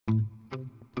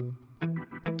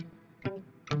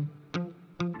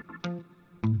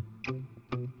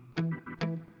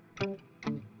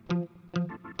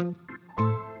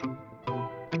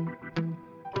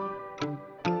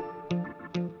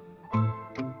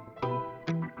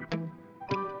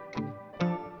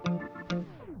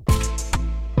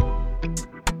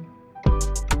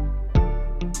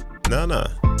No.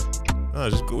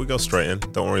 We go straight in.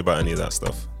 Don't worry about any of that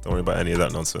stuff. Don't worry about any of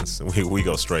that nonsense. We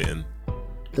go straight in.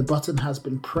 The button has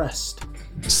been pressed.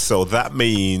 So that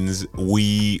means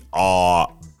we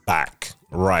are back.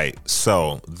 Right.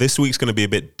 So this week's going to be a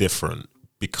bit different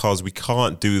because we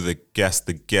can't do the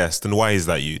guest. And why is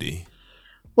that, Yudi?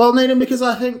 Well, Nathan, because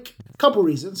I think a couple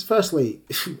reasons. Firstly,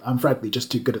 I'm frankly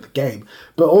just too good at the game.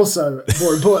 But also,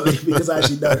 more importantly, because I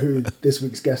actually know who this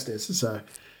week's guest is. So...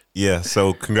 Yeah,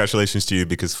 so congratulations to you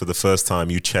because for the first time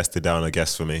you chested down a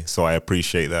guest for me. So I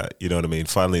appreciate that. You know what I mean?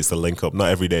 Finally, it's the link up. Not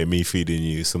every day me feeding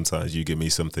you. Sometimes you give me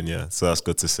something, yeah. So that's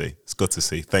good to see. It's good to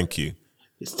see. Thank you.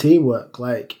 It's teamwork.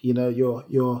 Like, you know,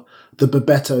 you're the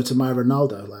Bebeto to my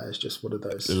Ronaldo. Like, it's just one of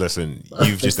those. Listen,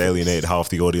 you've just alienated half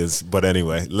the audience. But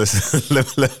anyway, listen,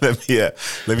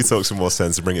 let me talk some more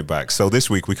sense and bring it back. So this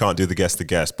week we can't do the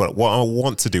guest. But what I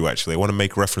want to do, actually, I want to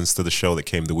make reference to the show that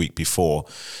came the week before.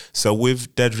 So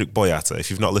with Dedrick Boyata, if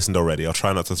you've not listened already, I'll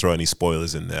try not to throw any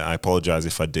spoilers in there. I apologize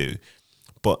if I do.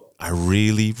 But I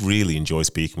really, really enjoy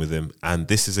speaking with him. And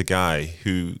this is a guy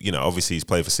who, you know, obviously he's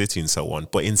played for City and so on.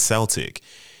 But in Celtic,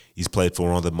 he's played for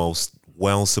one of the most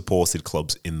well-supported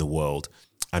clubs in the world.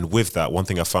 And with that, one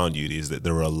thing I found, Yudi, is that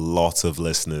there are a lot of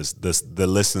listeners. The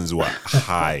listens were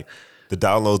high. The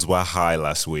downloads were high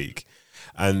last week.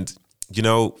 And, you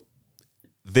know,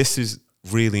 this is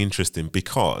really interesting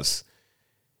because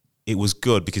it was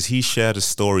good because he shared a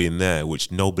story in there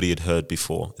which nobody had heard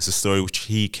before. It's a story which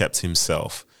he kept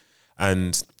himself.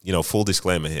 And, you know, full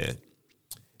disclaimer here,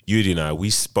 Yudi and I,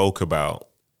 we spoke about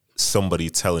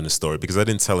somebody telling a story because I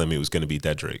didn't tell him it was going to be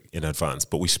Dedrick in advance,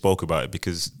 but we spoke about it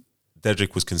because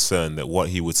Dedrick was concerned that what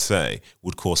he would say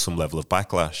would cause some level of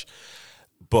backlash.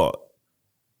 But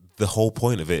the whole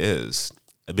point of it is,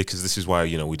 because this is why,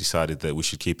 you know, we decided that we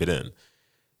should keep it in,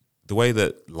 the way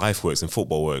that life works and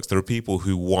football works, there are people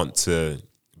who want to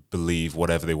believe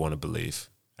whatever they want to believe.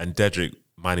 And Dedrick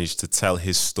managed to tell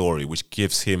his story, which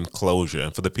gives him closure.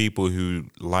 And for the people who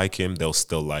like him, they'll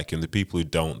still like him. The people who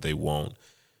don't, they won't.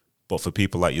 But for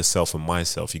people like yourself and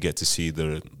myself, you get to see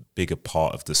the bigger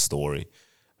part of the story.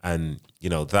 And, you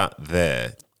know, that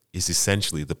there is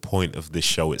essentially the point of this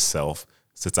show itself.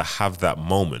 So to have that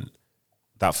moment,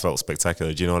 that felt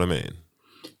spectacular. Do you know what I mean?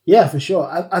 Yeah, for sure.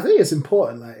 I think it's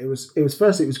important. Like it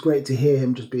was great to hear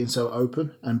him just being so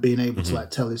open and being able to like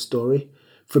tell his story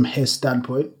from his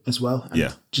standpoint as well,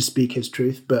 and just speak his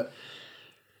truth. But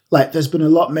like, there's been a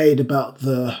lot made about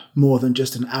the more than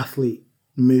just an athlete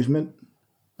movement.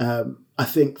 I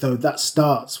think though that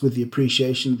starts with the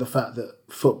appreciation of the fact that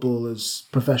footballers,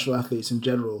 professional athletes in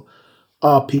general,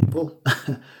 are people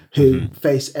who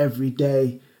face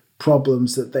everyday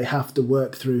problems that they have to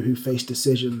work through, who face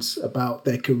decisions about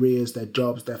their careers, their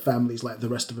jobs, their families, like the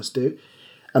rest of us do.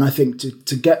 And I think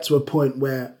to get to a point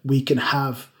where we can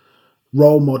have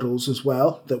role models as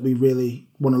well that we really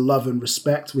want to love and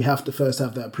respect, we have to first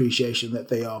have that appreciation that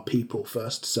they are people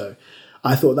first. So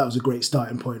I thought that was a great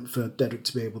starting point for Dedrick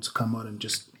to be able to come on and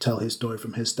just tell his story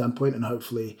from his standpoint, and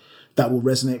hopefully that will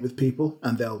resonate with people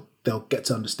and they'll get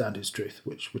to understand his truth,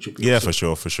 which will be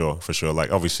awesome. for sure.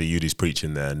 Like, obviously, Yudi's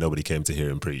preaching there. Nobody came to hear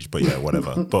him preach, but yeah,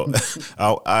 whatever. But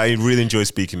I really enjoy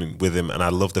speaking with him, and I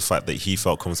love the fact that he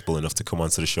felt comfortable enough to come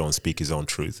onto the show and speak his own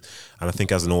truth. And I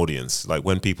think as an audience, like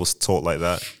when people talk like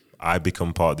that, I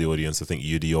become part of the audience. I think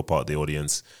Yudi, you're part of the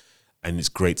audience, and it's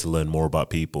great to learn more about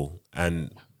people.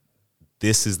 And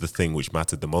this is the thing which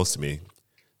mattered the most to me.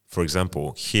 For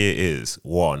example, here is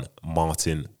one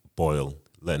Martin Boyle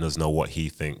letting us know what he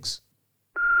thinks.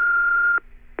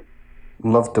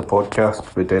 Loved the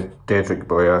podcast with Dedrick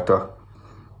Boyata.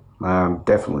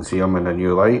 Definitely see him in a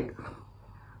new light.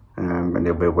 And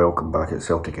he'll be welcome back at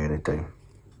Celtic anytime.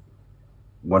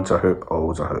 Once a hoop,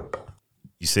 always a hoop.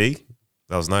 You see?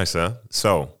 That was nice, huh?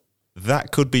 So,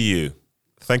 that could be you.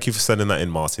 Thank you for sending that in,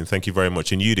 Martin. Thank you very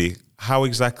much. And Yudi, how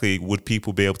exactly would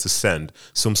people be able to send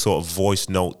some sort of voice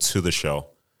note to the show?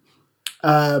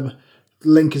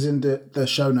 Link is in the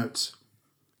show notes.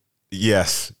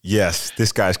 Yes.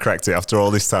 This guy's cracked it. After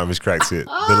all this time, he's cracked it.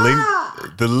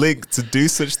 The link to do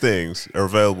such things are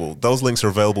available. Those links are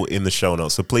available in the show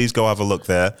notes. So please go have a look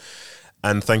there.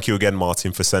 And thank you again,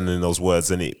 Martin, for sending in those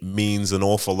words. And it means an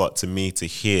awful lot to me to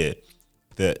hear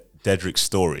that Dedrick's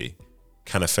story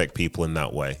can affect people in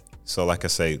that way. So like I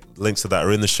say, links to that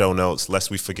are in the show notes, lest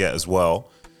we forget as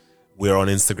well. We're on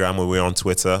Instagram and we're on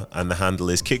Twitter, and the handle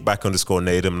is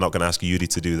kickback_Nadum. I'm not going to ask Yudi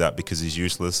to do that because he's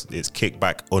useless. It's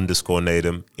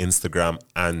kickback_Nadum, Instagram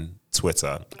and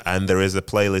Twitter. And there is a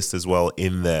playlist as well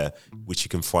in there, which you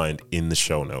can find in the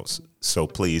show notes. So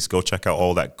please go check out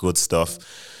all that good stuff.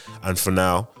 And for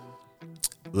now,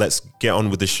 let's get on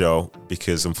with the show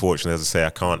because unfortunately, as I say, I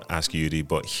can't ask Udi,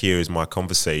 but here is my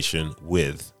conversation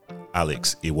with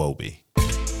Alex Iwobi.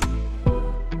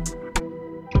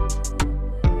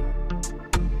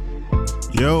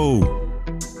 Yo.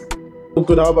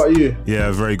 Good, how about you?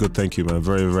 Yeah, very good, thank you, man.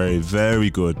 Very, very, very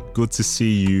good. Good to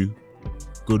see you.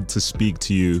 Good to speak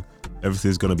to you.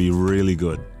 Everything's going to be really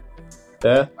good.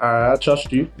 Yeah, I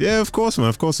trust you. Yeah, of course, man.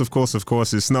 Of course.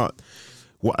 It's not...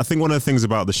 I think one of the things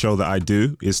about the show that I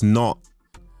do is not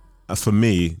for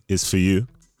me, it's for you.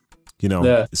 You know,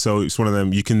 yeah. So it's one of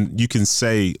them, you can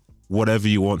say whatever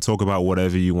you want, talk about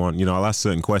whatever you want. You know, I'll ask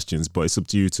certain questions, but it's up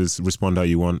to you to respond how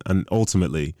you want. And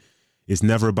ultimately, it's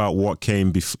never about what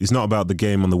came before. It's not about the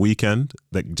game on the weekend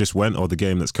that just went or the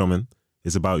game that's coming.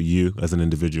 It's about you as an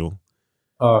individual.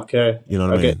 Okay. You know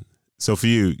what I mean? So for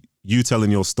you telling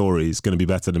your story is going to be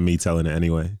better than me telling it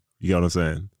anyway. You get what I'm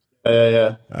saying?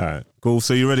 Yeah. All right, cool.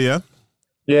 So you ready, yeah?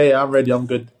 Yeah, I'm ready. I'm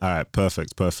good. All right,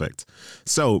 perfect.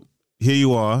 So here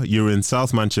you are. You're in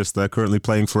South Manchester, currently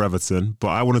playing for Everton. But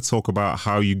I want to talk about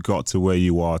how you got to where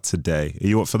you are today. Are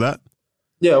you up for that?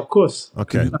 Yeah, of course.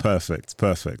 Okay, perfect.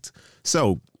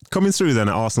 So coming through then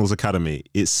at Arsenal's academy,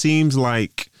 it seems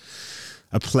like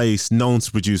a place known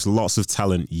to produce lots of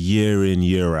talent year in,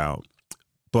 year out.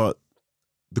 But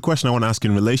the question I want to ask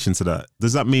in relation to that,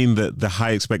 does that mean that the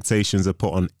high expectations are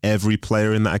put on every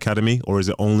player in that academy, or is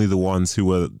it only the ones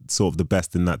who are sort of the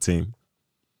best in that team?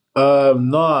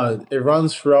 No, it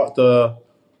runs throughout the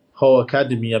whole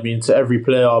academy. I mean, to every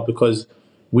player, because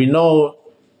we know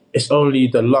it's only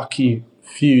the lucky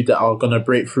few that are going to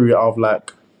break through out of,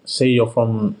 like, say you're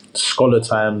from scholar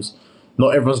times.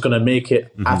 Not everyone's going to make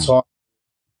it at all,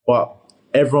 but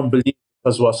everyone believes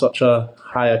because we're such a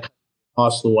high academy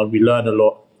Arsenal and we learn a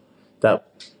lot, that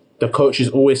the coaches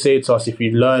always say to us, if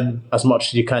you learn as much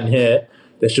as you can here,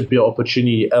 there should be an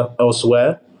opportunity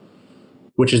elsewhere,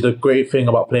 which is the great thing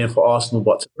about playing for Arsenal.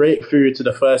 But to break through to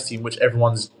the first team, which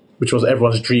was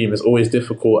everyone's dream, is always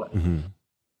difficult.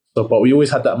 So, but we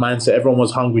always had that mindset. Everyone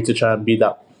was hungry to try and be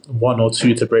that one or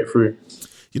two to break through.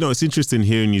 You know, it's interesting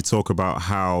hearing you talk about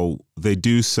how they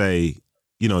do say,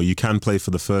 you know, you can play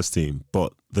for the first team,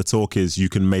 but the talk is you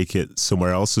can make it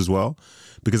somewhere else as well.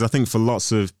 Because I think for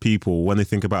lots of people, when they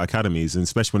think about academies, and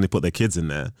especially when they put their kids in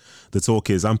there, the talk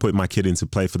is, I'm putting my kid in to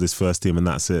play for this first team and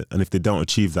that's it. And if they don't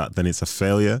achieve that, then it's a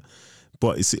failure.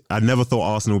 But I never thought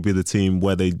Arsenal would be the team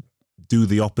where they do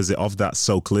the opposite of that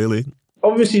so clearly.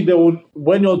 Obviously,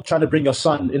 when you're trying to bring your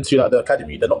son into the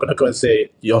academy, they're not going to go and say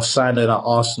you're signing at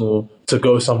Arsenal to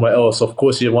go somewhere else. Of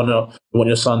course, you want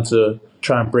your son to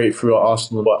try and break through at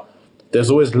Arsenal, but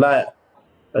there's always light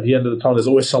at the end of the tunnel. There's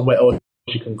always somewhere else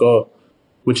you can go,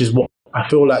 which is what I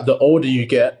feel like the older you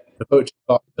get, the coaches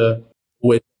start to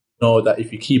always know that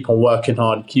if you keep on working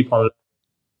hard, keep on,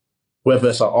 whether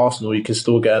it's at Arsenal, you can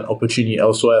still get an opportunity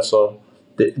elsewhere. So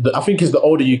I think it's the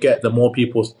older you get, the more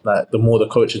people, like, the more the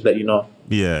coaches let you know.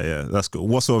 Yeah, that's good.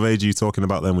 What sort of age are you talking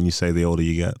about then when you say the older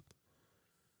you get?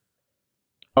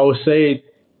 I would say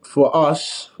for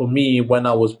me, when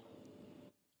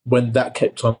that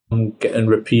kept on getting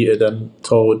repeated and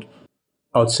told,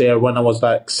 I would say when I was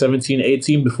like 17,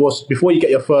 18, before you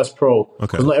get your first pro. Okay.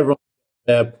 Because not everyone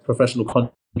has their professional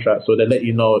contract, so they let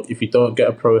you know if you don't get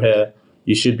a pro here,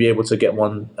 you should be able to get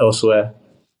one elsewhere.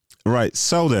 Right.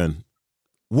 So then,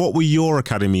 what were your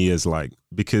academy years like?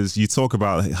 Because you talk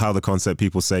about how the concept,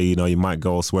 people say, you know, you might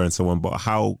go elsewhere and so on, but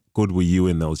how good were you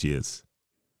in those years?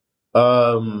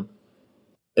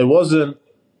 It wasn't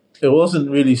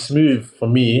really smooth for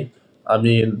me. I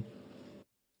mean,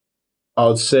 I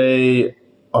would say,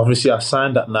 obviously, I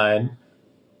signed at 9,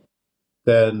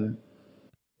 then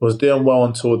was doing well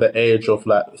until the age of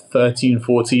like 13,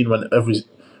 14,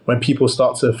 when people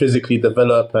start to physically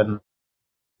develop and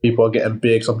people are getting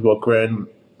big. Some people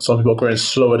are growing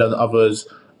slower than others,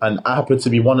 and I happen to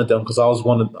be one of them because I was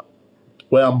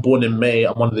where I'm born in May.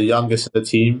 I'm one of the youngest in the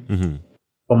team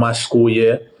for my school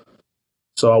year.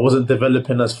 So I wasn't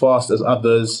developing as fast as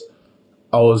others.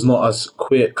 I was not as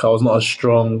quick. I was not as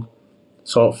strong.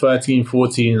 So at 13,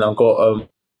 14, I got,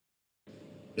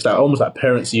 it's like almost like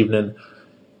parents' evening.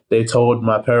 They told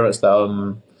my parents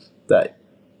that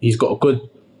he's got a good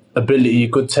ability,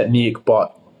 good technique,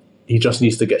 but he just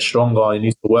needs to get stronger. He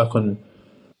needs to work on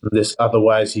this.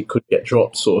 Otherwise, he could get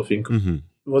dropped, sort of thing.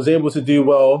 Was able to do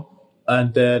well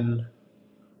and then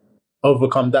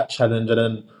overcome that challenge. And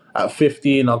then at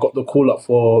 15, I got the call up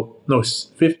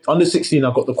under 16,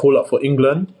 I got the call up for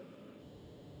England,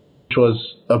 which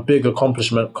was a big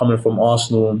accomplishment coming from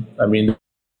Arsenal. I mean,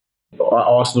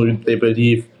 Arsenal, they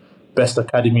believe, best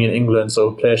academy in England,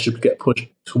 so players should get pushed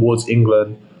towards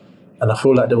England. And I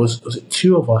feel like was it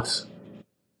 2 of us?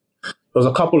 was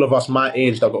a couple of us my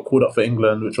age that got called up for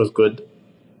England, which was good.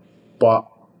 But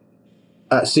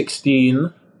at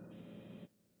 16,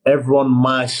 everyone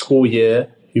my school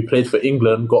year who played for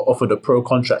England got offered a pro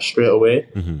contract straight away.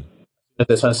 At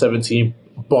they turned 17,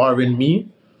 barring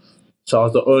me. So I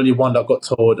was the only one that got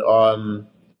told,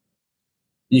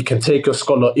 you can take your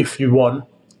scholar if you want,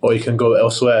 or you can go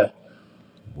elsewhere.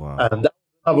 Wow. And that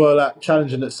was another like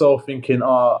challenge in itself, thinking,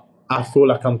 I feel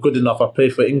like I'm good enough. I play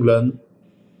for England.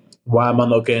 Why am I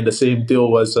not getting the same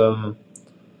deal as all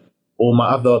my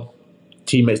other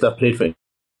teammates that played for England?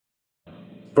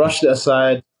 Brushed it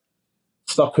aside,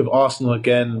 stuck with Arsenal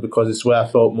again because it's where I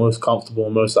felt most comfortable,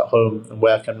 most at home, and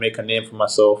where I can make a name for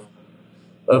myself.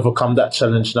 Overcome that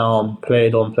challenge now,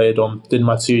 played on, did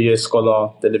my 2-year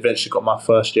scholar, then eventually got my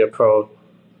first year pro,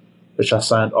 which I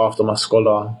signed after my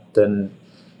scholar. Then,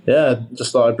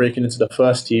 just started breaking into the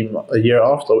first team a year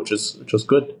after, which was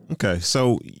good. Okay,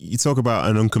 so you talk about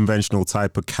an unconventional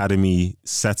type academy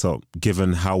setup,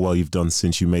 given how well you've done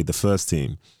since you made the first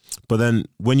team. But then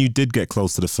when you did get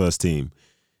close to the first team,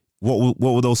 what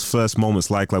were those first moments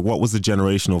like? Like, what was the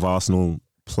generation of Arsenal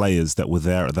players that were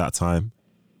there at that time?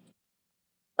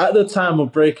 At the time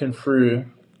of breaking through,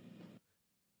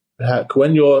 heck,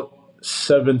 when you're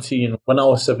 17, when I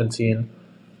was 17,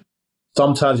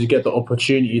 sometimes you get the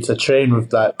opportunity to train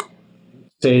with, like,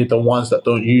 say, the ones that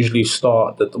don't usually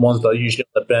start, the ones that are usually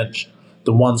on the bench,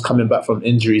 the ones coming back from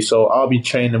injury. So I'll be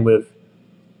training with,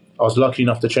 I was lucky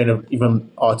enough to train with even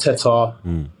Arteta,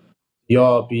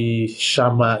 Yarby,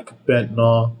 Shamak,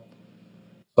 Bentner.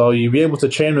 So you'll be able to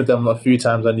train with them a few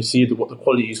times and you see what the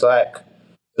quality is like.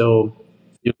 So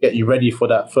it'll get you ready for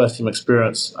that first team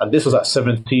experience. And this was at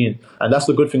 17. And that's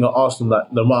the good thing at Arsenal,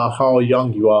 that no matter how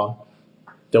young you are,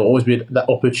 there'll always be that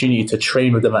opportunity to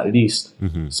train with them at least.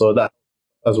 So that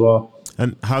as well.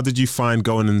 And how did you find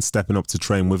going and stepping up to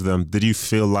train with them? Did you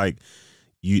feel like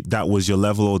that was your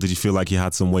level, or did you feel like you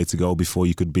had some way to go before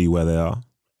you could be where they are?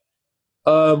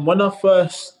 When I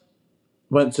first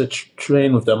went to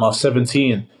train with them, I was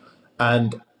 17.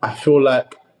 And I feel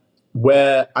like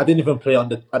where I didn't even play at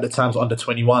the times under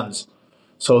 21s.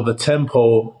 So the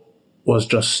tempo was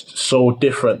just so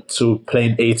different to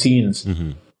playing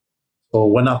 18s. So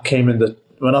when I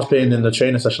was playing in the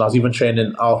training session, I was even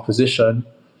training out of position,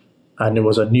 and it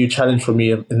was a new challenge for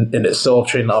me in itself,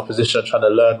 training out of position, trying to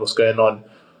learn what's going on.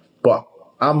 But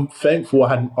I'm thankful I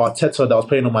had Arteta that was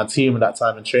playing on my team at that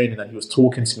time in training, and he was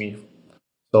talking to me.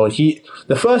 So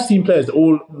the first team players,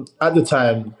 all at the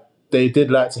time, they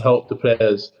did like to help the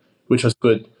players, which was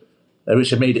good,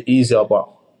 which made it easier. But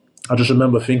I just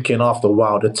remember thinking after,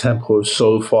 wow, the tempo is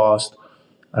so fast.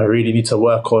 I really need to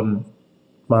work on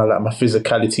my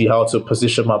physicality, how to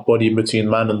position my body in between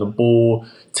man and the ball,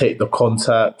 take the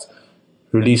contact,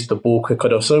 release the ball quicker.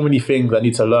 There were so many things I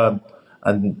need to learn.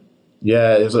 And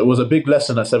yeah, it was a big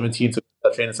lesson at 17 to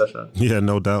that training session. Yeah,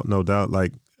 no doubt.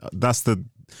 Like,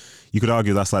 you could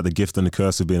argue that's like the gift and the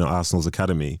curse of being at Arsenal's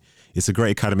academy. It's a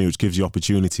great academy which gives you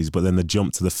opportunities, but then the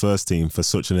jump to the first team for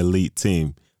such an elite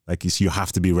team, like, you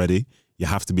have to be ready. You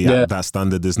have to be at that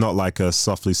standard. There's not like a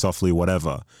softly,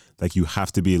 whatever. Like, you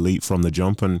have to be elite from the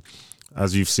jump. And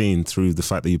as you've seen through the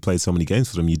fact that you played so many games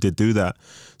for them, you did do that.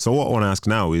 So what I want to ask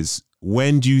now is,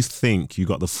 when do you think you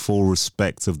got the full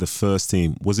respect of the first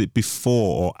team? Was it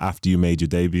before or after you made your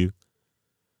debut?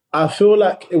 I feel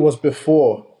like it was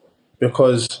before,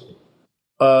 because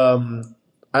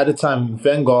at the time,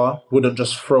 Wenger wouldn't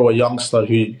just throw a youngster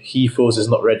who he feels is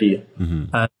not ready.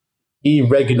 And he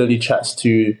regularly chats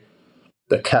to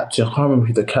the captain. I can't remember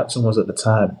who the captain was at the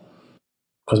time,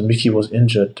 because Mickey was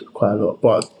injured quite a lot.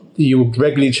 But he would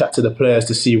regularly chat to the players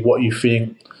to see what you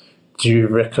think. Do you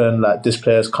reckon like this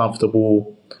player's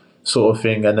comfortable, sort of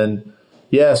thing? And then,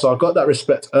 so I got that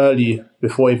respect early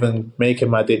before even making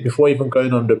my debut, before even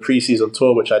going on the preseason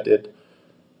tour, which I did.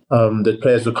 The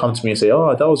players would come to me and say,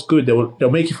 "Oh, that was good." They'll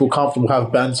make you feel comfortable,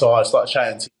 have banter, and start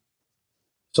chatting to you.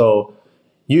 So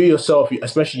you yourself,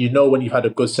 especially, when you've had a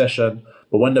good session,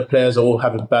 but when the players are all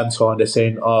having banter and they're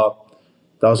saying, "Oh,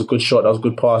 that was a good shot, that was a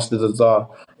good pass,"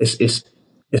 it's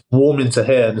warming to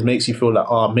hear, and it makes you feel like,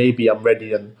 "Oh, maybe I'm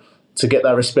ready." And to get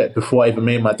that respect before I even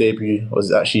made my debut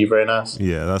was actually very nice.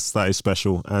 Yeah, that is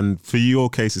special. And for your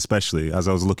case especially, as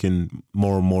I was looking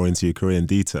more and more into your career in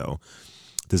detail,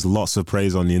 there's lots of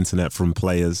praise on the internet from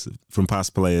players, from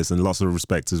past players, and lots of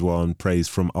respect as well, and praise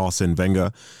from Arsene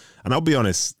Wenger. And I'll be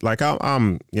honest, like,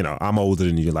 I'm older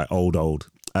than you, like old,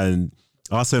 and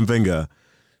Arsene Wenger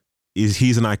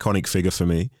he's an iconic figure for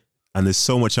me. And there's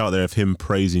so much out there of him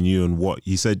praising you and what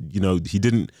he said. He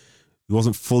didn't he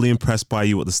wasn't fully impressed by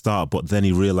you at the start, but then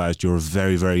he realized you're a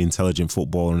very, very intelligent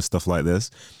footballer and stuff like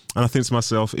this. And I think to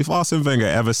myself, if Arsene Wenger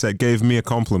ever gave me a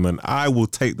compliment, I will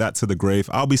take that to the grave.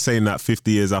 I'll be saying that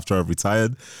 50 years after I've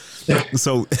retired.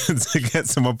 So to get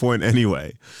to my point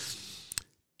anyway,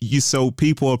 so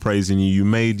people are praising you. You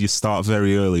made your start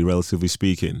very early, relatively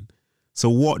speaking. So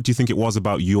what do you think it was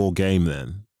about your game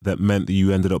then that meant that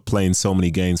you ended up playing so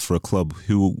many games for a club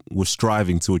who were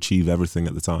striving to achieve everything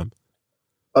at the time?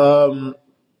 Well,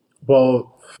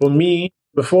 for me,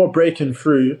 before breaking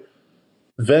through,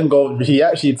 Wenger, he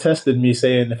actually tested me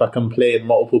saying if I can play in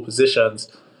multiple positions,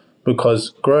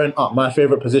 because growing up, my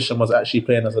favourite position was actually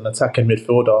playing as an attacking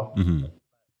midfielder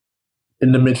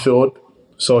in the midfield.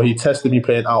 So he tested me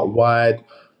playing out wide,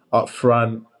 up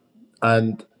front,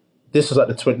 and this was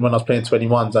at when I was playing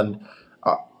 21s, and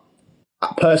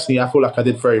personally, I feel like I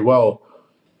did very well.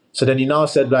 So then he now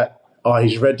said like, oh,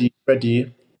 he's ready.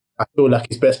 I feel like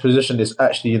his best position is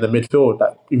actually in the midfield.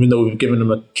 Like, even though we've given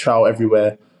him a trial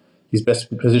everywhere, his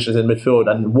best position is in midfield.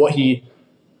 And what he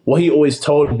always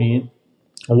told me,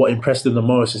 and what impressed him the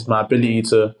most, is my ability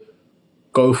to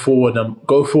go forward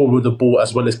with the ball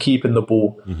as well as keeping the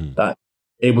ball. That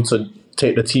able to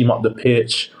take the team up the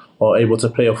pitch or able to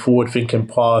play a forward-thinking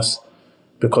pass.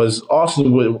 Because Arsenal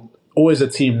were always a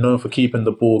team known for keeping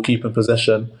the ball, keeping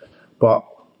possession. But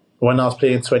when I was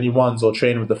playing 21s or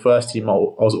training with the first team, I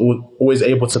was always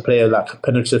able to play like a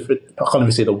penetrative, I can't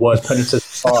even say the word,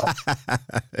 penetrative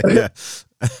pass.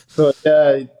 So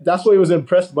yeah, that's what he was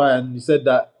impressed by. And he said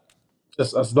that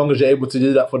just as long as you're able to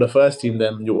do that for the first team,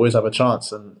 then you always have a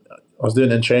chance. And I was doing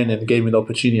it in training, it gave me the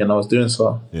opportunity, and I was doing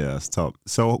so. Yeah, that's top.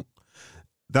 So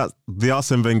that the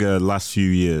Arsene Wenger last few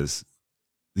years,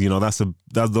 you know,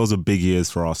 those are big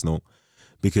years for Arsenal,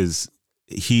 because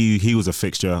he was a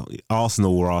fixture.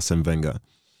 Arsenal were Arsene Wenger.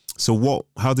 So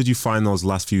how did you find those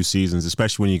last few seasons,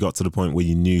 especially when you got to the point where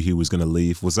you knew he was going to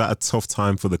leave? Was that a tough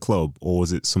time for the club, or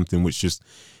was it something which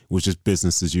was just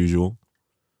business as usual?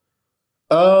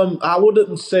 I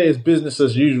wouldn't say it's business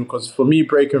as usual, because for me,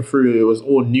 breaking through, it was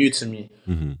all new to me.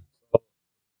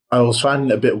 I was finding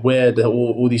it a bit weird,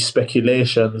 all these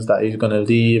speculations that he's going to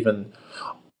leave. And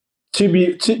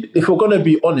if we're going to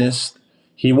be honest,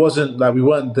 he wasn't like, we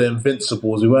weren't the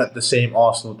Invincibles. We weren't the same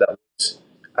Arsenal that was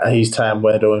at his time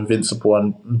where they were invincible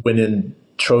and winning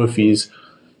trophies,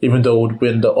 even though we'd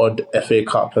win the odd FA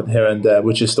Cup and here and there,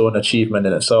 which is still an achievement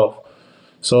in itself.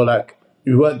 So like,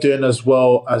 we weren't doing as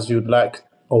well as you'd like,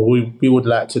 or we would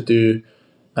like to do.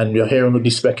 And you're hearing all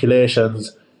these speculations.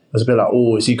 It was a bit like,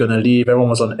 oh, is he going to leave? Everyone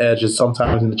was on edge. And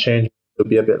sometimes in the change, it would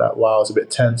be a bit like, wow, it's a bit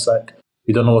tense. Like,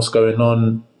 we don't know what's going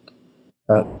on.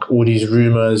 All these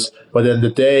rumours. But then the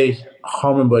day, I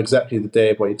can't remember exactly the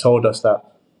day, but he told us that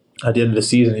at the end of the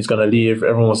season, he's going to leave.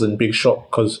 Everyone was in big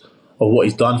shock because of what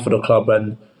he's done for the club.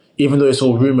 And even though it's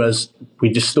all rumours, we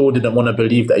just still didn't want to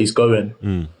believe that he's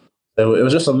going. So it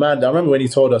was just a mad. I remember when he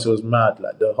told us, it was mad.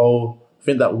 Like I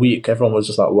think that week, everyone was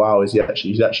just like, "Wow, he's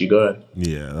actually going?"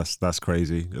 Yeah, that's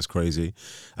crazy. That's crazy.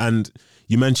 And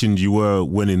you mentioned you were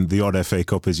winning the odd FA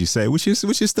Cup, as you say, which is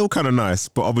still kind of nice.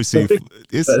 But obviously,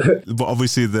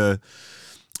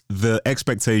 the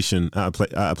expectation at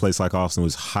a place like Arsenal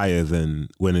is higher than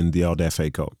winning the odd FA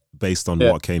Cup based on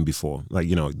what came before. Like,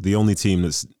 you know, the only team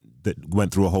that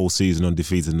went through a whole season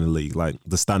undefeated in the league. Like,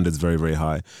 the standard's very, very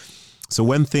high. So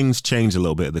when things change a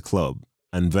little bit at the club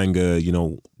and Wenger, you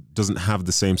know, doesn't have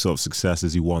the same sort of success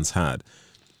as he once had,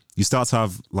 you start to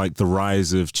have like the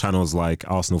rise of channels like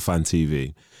Arsenal Fan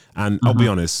TV. And I'll be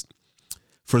honest,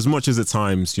 for as much as at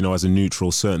times, you know, as a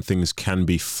neutral, certain things can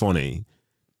be funny,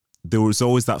 there was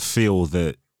always that feel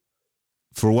that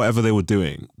for whatever they were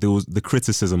doing, the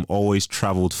criticism always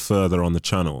traveled further on the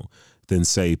channel than,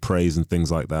 say, praise and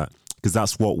things like that. Because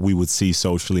that's what we would see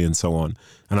socially and so on.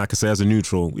 And like I say, as a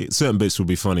neutral, certain bits would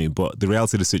be funny, but the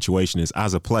reality of the situation is,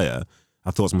 as a player, I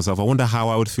thought to myself, I wonder how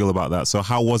I would feel about that. So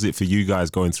how was it for you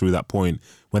guys going through that point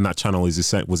when that channel was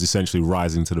essentially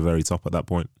rising to the very top at that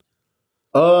point?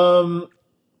 To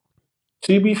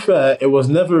be fair, it was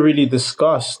never really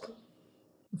discussed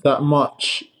that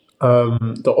much.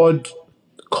 The odd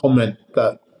comment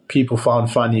that people found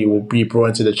funny will be brought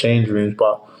into the change rooms,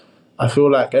 but I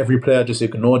feel like every player just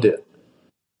ignored it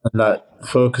and like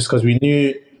focused, because we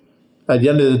knew at the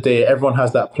end of the day, everyone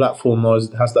has that platform or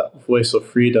has that voice of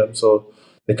freedom, so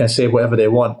they can say whatever they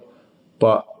want.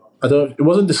 But it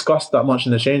wasn't discussed that much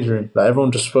in the change room. Like,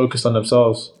 everyone just focused on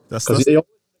themselves. Because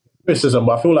criticism,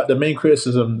 but I feel like the main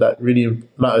criticism that really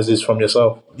matters is from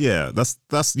yourself. Yeah, that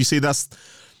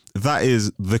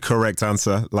is the correct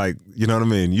answer. Like, you know what I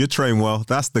mean? You train well.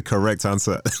 That's the correct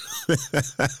answer.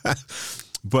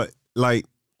 But like,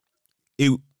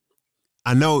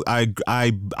 I know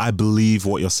I believe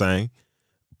what you're saying,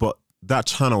 but that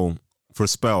channel for a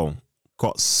spell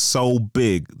got so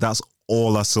big. That's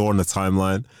all I saw on the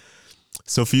timeline.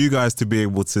 So for you guys to be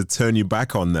able to turn you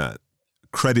back on that,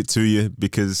 credit to you,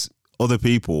 because other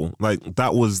people, like,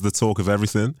 that was the talk of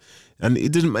everything. And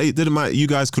it didn't matter. You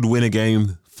guys could win a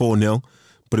game 4-0,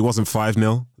 but it wasn't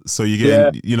 5-0. So you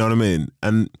get, you know what I mean?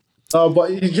 And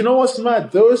but you know what's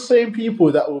mad? Those same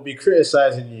people that will be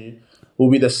criticizing you will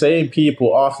be the same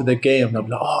people after the game. They'll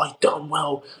be like, "Oh, you done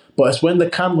well." But it's when the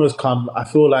cameras come, I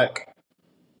feel like,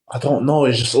 I don't know,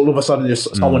 it's just all of a sudden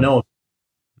just someone else.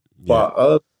 Yeah.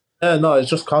 But no, it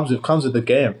just comes with the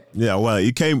game. Yeah, well,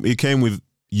 it came with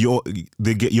your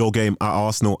game at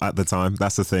Arsenal at the time.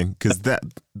 That's the thing, because that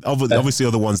obviously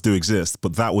other ones do exist,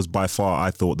 but that was by far,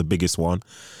 I thought, the biggest one.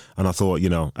 And I thought, you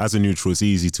know, as a neutral, it's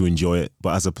easy to enjoy it,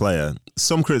 but as a player,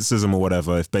 some criticism or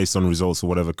whatever, if based on results or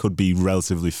whatever, could be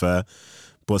relatively fair.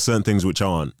 But certain things which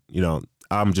aren't, you know,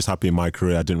 I'm just happy in my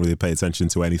career. I didn't really pay attention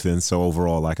to anything, so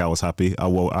overall, like, I was happy.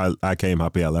 I came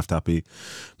happy. I left happy.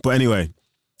 But anyway,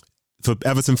 for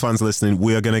Everton fans listening,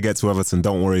 we are going to get to Everton.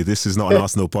 Don't worry. This is not an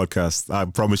Arsenal podcast. I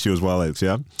promise you as well, Alex,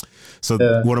 yeah? So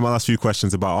one of my last few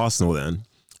questions about Arsenal then.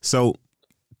 So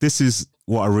this is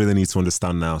what I really need to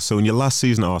understand now. So in your last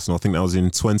season at Arsenal, I think that was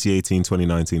in 2018,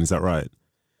 2019. Is that right?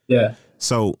 Yeah.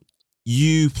 So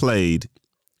you played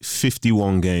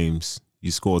 51 games.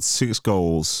 You scored 6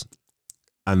 goals.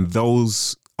 And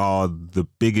those are the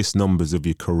biggest numbers of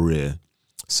your career.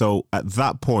 So at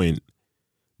that point,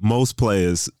 most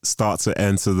players start to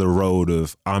enter the road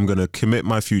of, I'm going to commit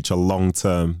my future long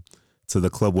term to the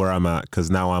club where I'm at, because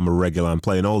now I'm a regular. I'm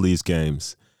playing all these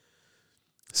games.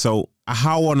 So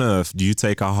how on earth do you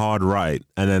take a hard right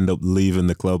and end up leaving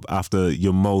the club after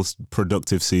your most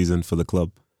productive season for the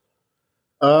club?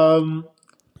 So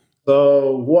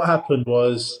what happened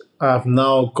was, I've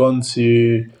now gone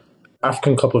to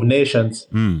African Cup of Nations,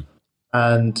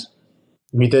 and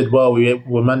we did well. We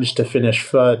managed to finish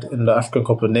 3rd in the African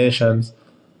Cup of Nations,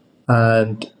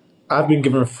 and I've been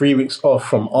given 3 weeks off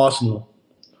from Arsenal.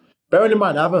 Bearing in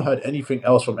mind, I haven't heard anything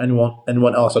else from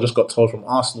anyone else. I just got told from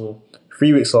Arsenal,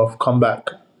 3 weeks off, come back.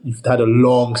 You've had a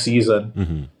long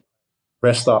season.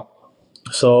 Rest up.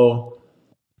 So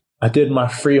I did my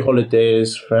 3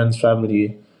 holidays, friends,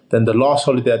 family. Then the last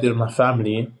holiday I did with my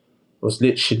family was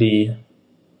literally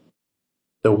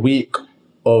the week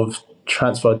of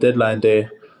transfer deadline day,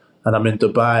 and I'm in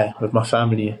Dubai with my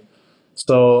family.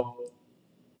 So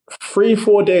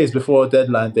 3-4 days before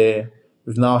deadline day,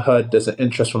 we've now heard there's an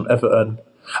interest from Everton.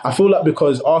 I feel like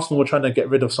because Arsenal were trying to get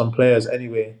rid of some players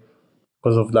anyway,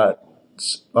 because of, like,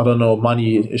 I don't know,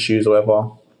 money issues or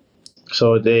whatever.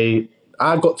 So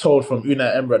I got told from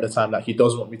Unai Emery at the time that he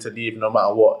doesn't want me to leave no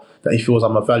matter what, that he feels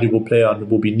I'm a valuable player and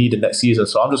will be needed next season.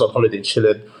 So I'm just on holiday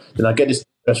chilling. Then I get this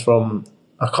interest from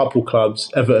a couple clubs,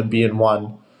 Everton being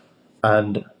one,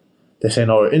 and they're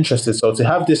saying, "Oh, we're interested." So to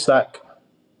have this, like,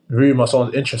 rumour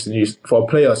someone's interested in you, for a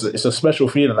player, it's a special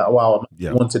feeling, like, wow,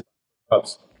 I'm wanted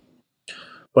clubs.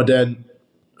 But then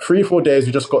 3-4 days,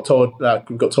 we got told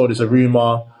it's a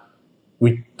rumour.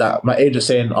 That my agent's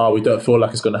saying, "Oh, we don't feel like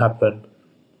it's going to happen."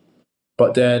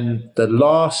 But then the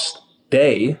last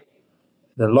day,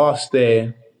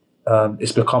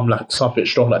 it's become like something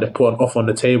strong. Like, they put an offer on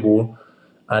the table,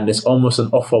 and it's almost an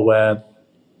offer where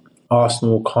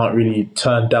Arsenal can't really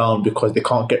turn down because they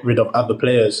can't get rid of other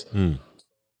players.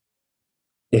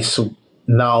 It's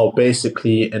now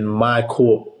basically in my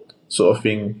court, sort of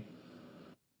thing.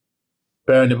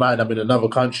 Bearing in mind, I'm in another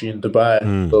country, in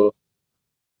Dubai. So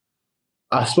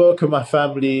I spoke with my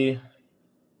family.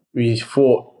 We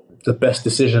thought the best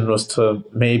decision was to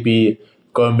maybe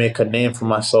go and make a name for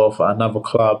myself at another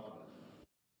club.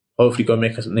 Hopefully go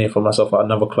make a name for myself at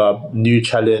another club. New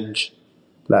challenge,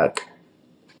 like,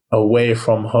 away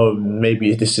from home.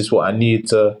 Maybe this is what I need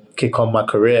to kick on my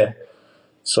career.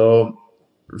 So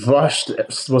rushed,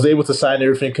 was able to sign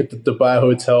everything at the Dubai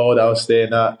hotel that I was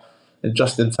staying at, and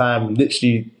just in time,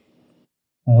 literally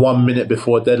 1 minute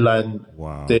before deadline,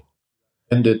 they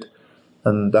ended.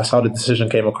 And that's how the decision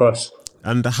came across.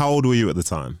 And how old were you at the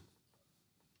time?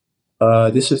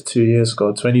 This is 2 years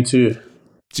ago, 22.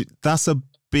 That's a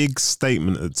big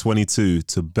statement at 22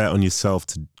 to bet on yourself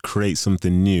to create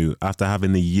something new after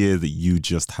having the year that you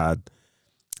just had.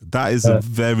 That is a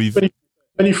very...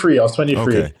 23, I was 23.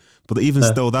 Okay, but even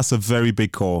still, that's a very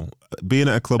big call. Being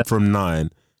at a club from 9,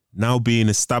 now being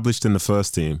established in the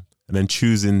first team, and then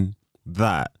choosing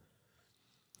that.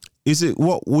 Is it,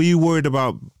 what were you worried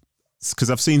about? Because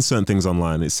I've seen certain things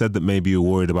online. It said that maybe you're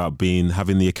worried about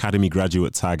having the academy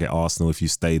graduate tag at Arsenal if you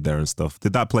stayed there and stuff.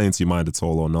 Did that play into your mind at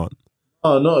all or not?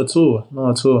 Oh, not at all.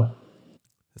 Not at all.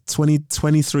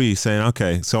 2023 saying,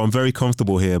 okay, so I'm very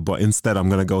comfortable here, but instead I'm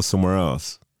going to go somewhere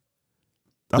else.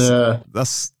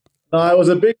 That's No, it was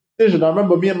a big decision. I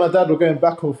remember me and my dad were going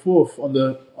back and forth on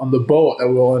the boat that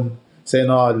we were on, saying,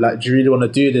 "Oh, like, do you really want to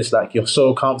do this? Like, you're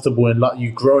so comfortable in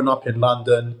you've grown up in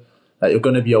London, like, you're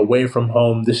going to be away from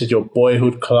home. This is your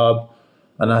boyhood club."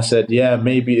 And I said, "Yeah,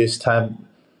 maybe it's time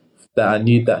that I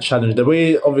need that challenge." The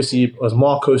way, obviously, it was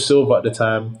Marco Silva at the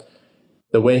time.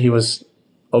 The way he was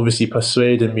obviously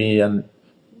persuading me, and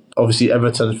obviously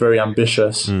Everton's very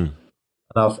ambitious, and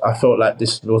I felt like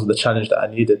this was the challenge that I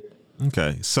needed.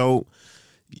 Okay, so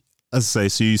as I say,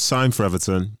 so you signed for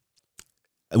Everton,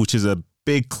 which is a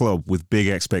big club with big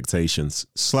expectations.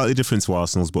 Slightly different to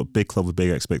Arsenal's, but big club with big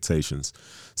expectations.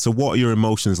 So what are your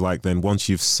emotions like then once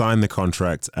you've signed the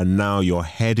contract and now you're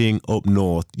heading up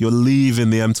north? You're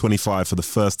leaving the M25 for the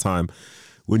first time.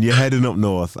 When you're heading up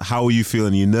north, how are you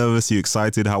feeling? Are you nervous? Are you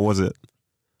excited? How was it?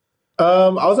 I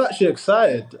was actually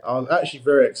excited. I was actually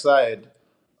very excited.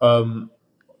 The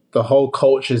whole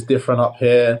culture is different up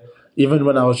here. Even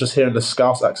when I was just hearing the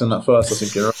Scouse accent at first, I was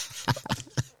thinking,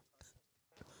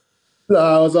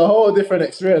 no, it was a whole different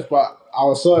experience, but I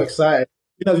was so excited.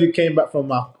 As we came back from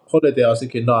my holiday, I was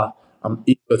thinking, nah, I'm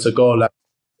eager to go. Like,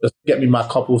 just get me my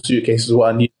couple suitcases,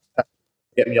 what I need,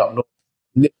 get me up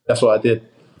north. That's what I did.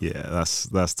 Yeah,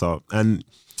 that's top. And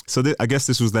so I guess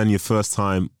this was then your first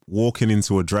time walking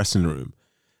into a dressing room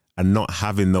and not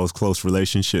having those close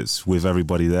relationships with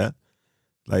everybody there.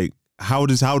 Like, how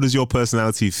does your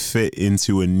personality fit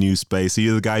into a new space? Are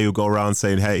you the guy who'll go around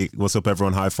saying, "Hey, what's up,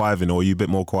 everyone," high-fiving, or are you a bit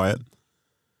more quiet?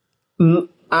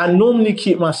 I normally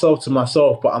keep myself to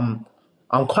myself, but I'm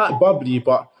quite bubbly.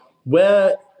 But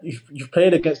where you've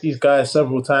played against these guys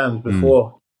several times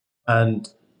before, and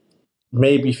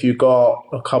maybe if you go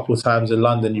a couple of times in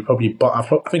London, you probably I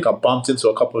think I bumped into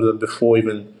a couple of them before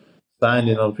even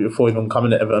signing or before even coming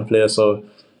to Everton player. So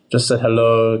just said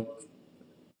hello.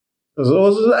 It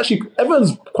was actually,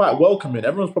 everyone's quite welcoming.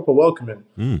 Everyone's proper welcoming.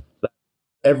 Like,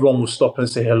 everyone will stop and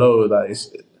say hello. Like,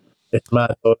 it's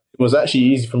mad. So it was actually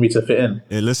easy for me to fit in.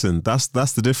 Hey, listen, that's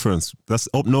the difference. That's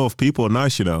up north. People are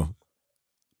nice, you know.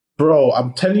 Bro,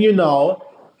 I'm telling you now,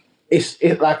 it's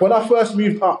like when I first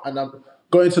moved up and I'm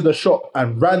going to the shop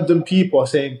and random people are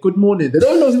saying good morning. They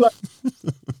don't know who I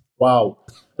am. Wow.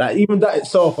 Like, even that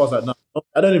itself, I was like, no,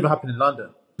 that don't even happen in London.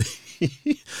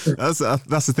 That's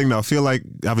the thing. Now I feel like,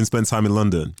 having spent time in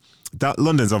London, that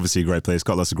London's obviously a great place,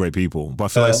 got lots of great people, but I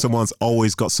feel like someone's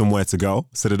always got somewhere to go,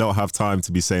 so they don't have time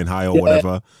to be saying hi or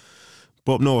whatever.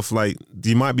 But up north, like,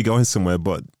 you might be going somewhere,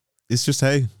 but it's just,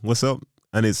 hey, what's up?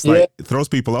 And it's like, it throws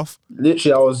people off.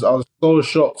 Literally, I was so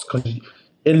shocked because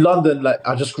in London, like,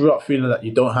 I just grew up feeling that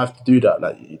you don't have to do that.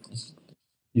 Like,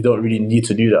 you don't really need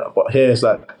to do that. But here it's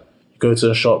like, you go to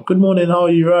the shop, good morning, how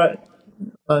are you, right?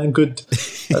 I'm good.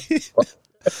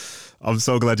 I'm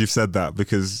so glad you've said that,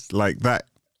 because like that,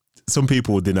 some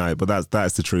people will deny it, but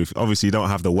that's the truth. Obviously, you don't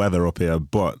have the weather up here,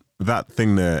 but that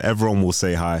thing there, everyone will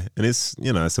say hi, and it's,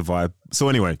 you know, it's a vibe. So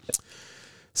anyway,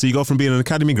 so you go from being an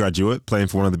academy graduate, playing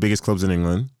for one of the biggest clubs in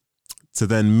England, to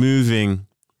then moving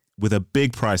with a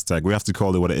big price tag. We have to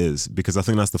call it what it is, because I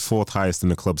think that's the fourth highest in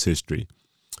the club's history.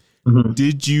 Mm-hmm.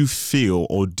 Did you feel,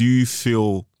 or do you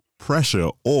feel pressure,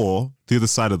 or the other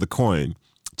side of the coin,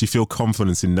 do you feel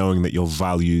confidence in knowing that you're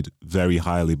valued very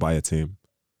highly by a team?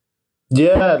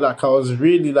 Yeah, like, I was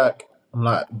really like, I'm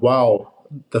like, wow,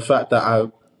 the fact that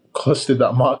I costed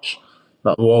that much,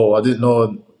 like, whoa, I didn't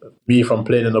know me from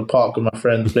playing in the park with my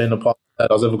friends, playing in the park,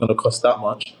 that I was ever going to cost that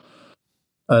much.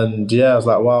 And yeah, I was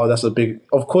like, wow, that's of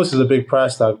course it's a big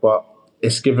price tag, but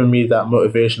it's given me that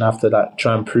motivation after that,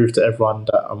 try and prove to everyone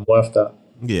that I'm worth that.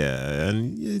 Yeah,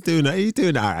 and you're doing all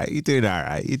right.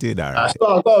 I've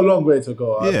got a long way to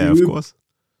go. Yeah, of course.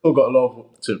 Still got a lot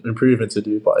of improvement to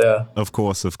do, but yeah. Of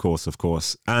course.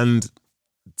 And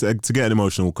to get an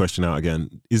emotional question out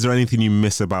again, is there anything you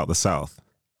miss about the South?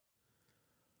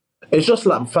 It's just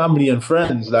like family and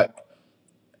friends. Like,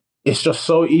 it's just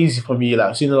so easy for me.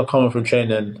 Like, as soon as I'm coming from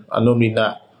training, I normally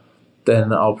nap.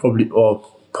 Then I'll probably, or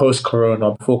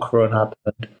post-Corona, before Corona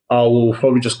happened, I will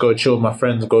probably just go chill with my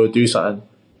friends, go do something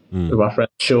with my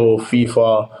friends, chill,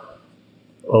 FIFA,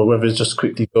 or whether it's just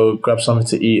quickly go grab something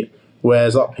to eat.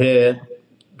 Whereas up here,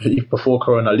 before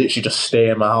Corona, I literally just stay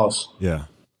in my house. Yeah.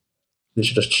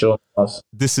 Literally just chill in my house.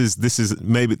 This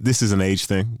is an age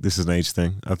thing.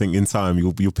 I think in time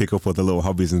you'll pick up other little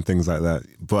hobbies and things like that.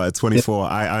 But at 24,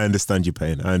 I understand your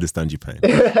pain. But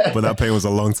that pain was a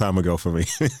long time ago for me.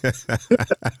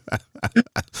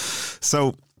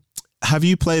 So, have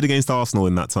you played against Arsenal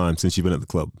in that time since you've been at the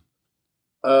club?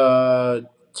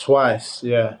 Twice,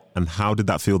 yeah. And how did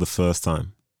that feel the first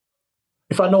time?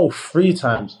 if I know 3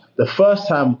 times, the first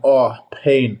time,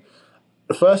 pain.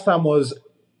 The first time was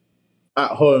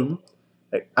at home,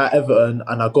 like, at Everton,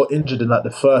 and I got injured in like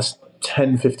the first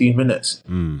 10, 15 minutes.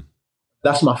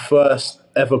 That's my first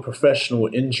ever professional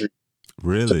injury.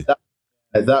 Really? So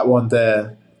that one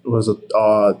there was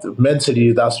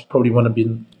mentally, that's probably one of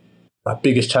my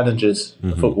biggest challenges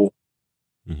in football.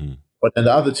 But then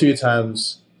the other 2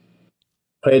 times,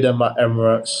 played them at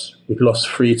Emirates, we lost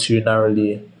 3-2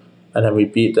 narrowly, and then we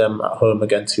beat them at home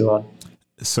again 2-1.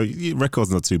 So your record's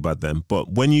not too bad then.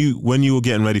 But when you were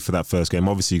getting ready for that first game,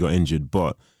 obviously you got injured,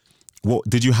 but what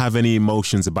did you have any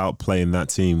emotions about playing that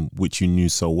team which you knew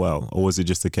so well? Or was it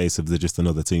just a case of they're just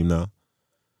another team now?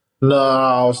 No,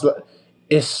 I was like,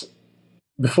 it's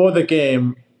before the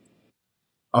game,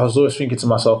 I was always thinking to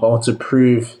myself, I want to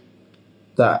prove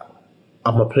that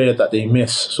I'm a player that they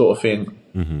miss, sort of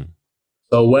thing.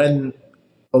 So when,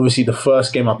 obviously, the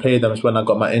first game I played them is when I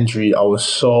got my injury, I was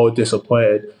so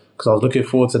disappointed because I was looking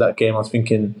forward to that game. I was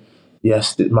thinking,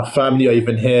 yes, my family are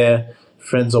even here,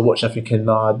 friends are watching. I'm thinking,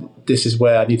 nah, this is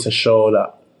where I need to show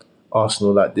that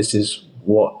Arsenal, that this is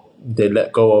what they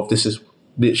let go of. This is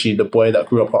literally the boy that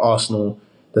grew up at Arsenal,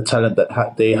 the talent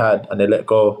that they had, and they let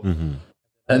go.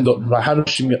 My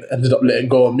hamstring ended up letting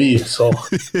go of me. So,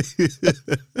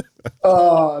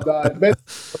 man.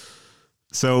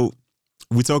 So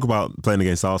we talk about playing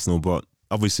against Arsenal, but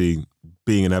obviously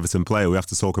being an Everton player, we have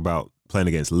to talk about playing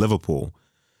against Liverpool.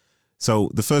 So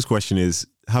the first question is,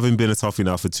 having been a Toffee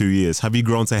now for 2 years, have you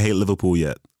grown to hate Liverpool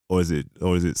yet? Or is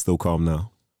it still calm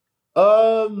now?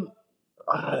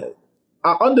 I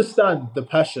understand the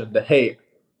passion, the hate.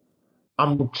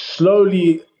 I'm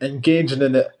slowly engaging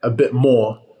in it a bit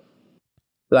more.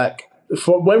 Like,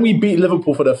 for when we beat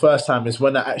Liverpool for the first time is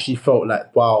when I actually felt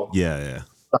like, wow. Yeah.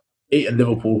 Hating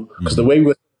Liverpool. Because the way we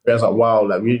were, I was like, wow,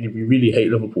 like we really hate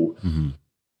Liverpool.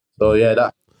 So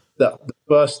yeah, the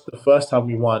first time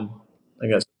we won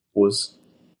against Liverpool was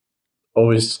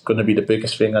always going to be the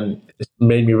biggest thing, and it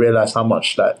made me realize how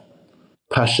much like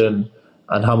passion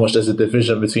and how much there's a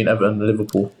division between Everton and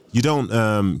Liverpool. You don't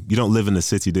live in the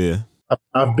city, do you?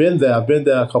 I've been there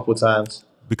a couple of times.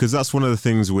 Because that's one of the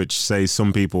things which, say,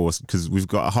 some people, because we've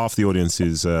got half the audience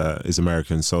is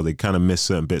American, so they kind of miss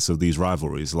certain bits of these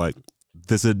rivalries. Like,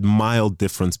 there's a mild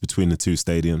difference between the two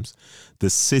stadiums. The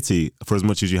city, for as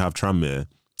much as you have Tranmere,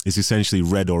 is essentially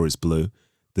red or it's blue.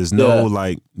 There's no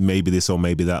like maybe this or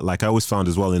maybe that. Like I always found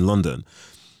as well in London,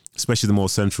 especially the more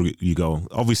central you go.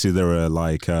 Obviously, there are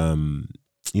like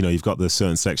you've got the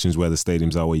certain sections where the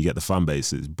stadiums are where you get the fan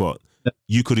bases, but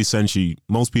you could essentially,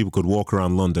 most people could walk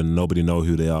around London and nobody know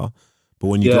who they are. But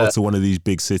when you go to one of these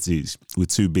big cities with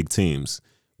two big teams,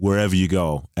 wherever you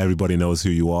go, everybody knows who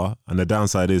you are. And the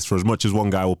downside is, for as much as one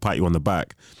guy will pat you on the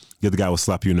back, the other guy will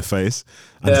slap you in the face.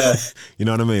 And, you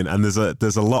know what I mean? And there's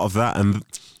a lot of that. And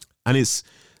it's,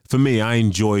 for me, I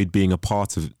enjoyed being a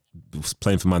part of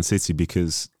playing for Man City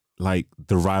because like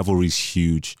the rivalry's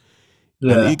huge.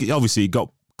 Yeah. And obviously it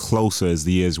got closer as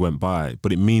the years went by,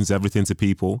 but it means everything to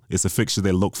people. It's a fixture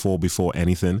they look for before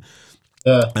anything.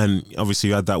 Yeah. And obviously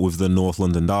you had that with the North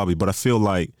London derby, but I feel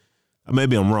like,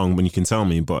 maybe I'm wrong when you can tell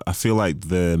me, but I feel like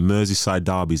the Merseyside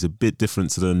derby is a bit different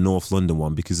to the North London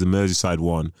one because the Merseyside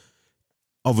one,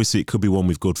 obviously it could be one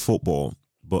with good football,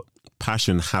 but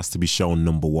passion has to be shown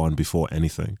number one before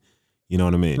anything. You know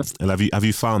what I mean? And have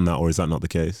you found that, or is that not the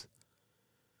case?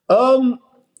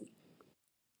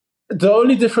 The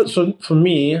only difference for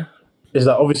me is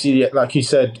that obviously, like you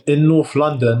said, in North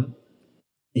London,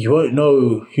 you won't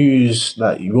know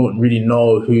you won't really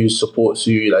know who supports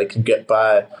you, like can get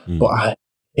by. But I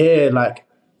hear like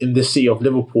in the city of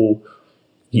Liverpool,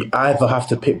 you either have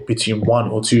to pick between one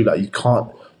or two. Like you can't.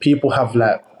 People have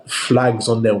like flags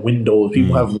on their windows.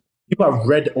 People have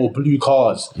red or blue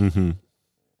cars.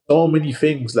 So many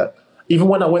things. Like even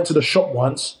when I went to the shop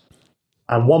once,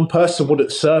 and one person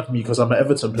wouldn't serve me because I'm an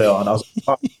Everton player, and I was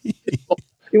like,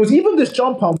 it was even this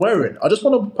jumper I'm wearing. I just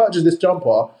want to purchase this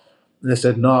jumper. And they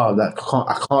said, no, like,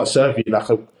 I can't serve you. Like,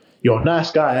 you're a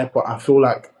nice guy, but I feel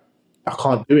like I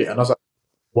can't do it. And I was like,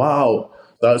 wow.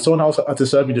 So someone else had to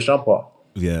serve me the jumper.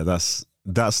 Yeah, that's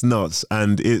nuts.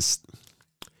 And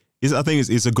I think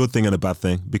it's a good thing and a bad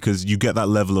thing because you get that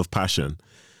level of passion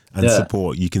and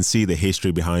support. You can see the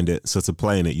history behind it. So to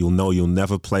play in it, you'll know you'll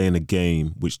never play in a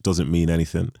game which doesn't mean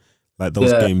anything. Like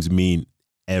those games mean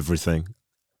everything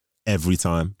every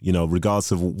time,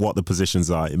 regardless of what the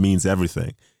positions are, it means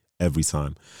everything every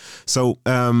time. So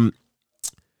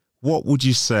what would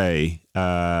you say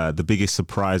the biggest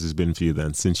surprise has been for you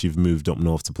then since you've moved up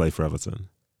north to play for Everton?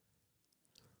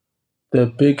 The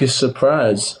biggest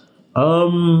surprise?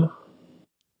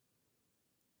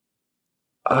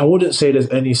 I wouldn't say there's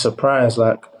any surprise.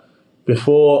 Like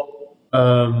before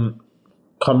coming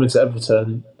to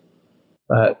Everton,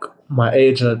 like my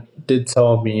agent did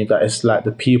tell me that it's like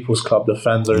the people's club. The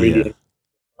fans are really in the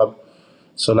club.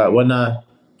 So like when I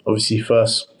obviously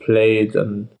first played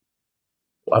and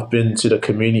I've been to the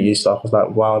community stuff, I was like,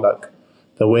 wow, like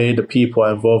the way the people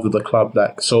are involved with the club.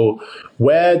 Like so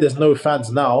where there's no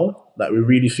fans now, like we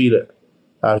really feel it.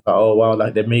 I was like, oh wow,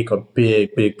 like they make a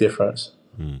big, big difference.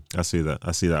 I see that.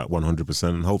 I see that 100%.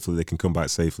 And hopefully they can come back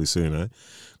safely soon, eh?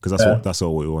 Because that's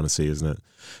all we want to see, isn't it?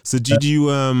 So did you,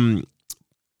 of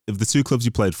the two clubs you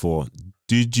played for,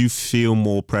 did you feel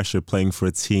more pressure playing for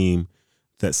a team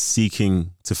that's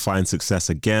seeking to find success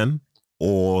again,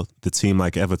 or the team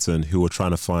like Everton who are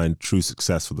trying to find true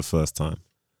success for the first time?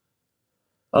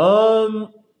 I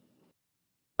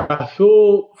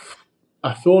feel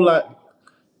like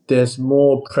there's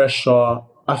more pressure.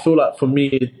 I feel like for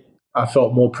me, I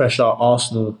felt more pressure at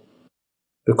Arsenal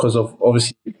because of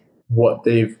obviously what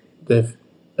they've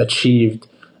achieved,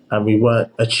 and we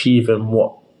weren't achieving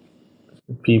what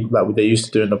people that they used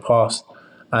to do in the past.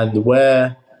 And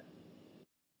where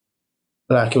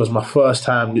like it was my first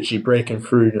time literally breaking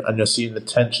through, and you're seeing the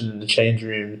tension in the change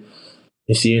room.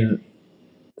 You're seeing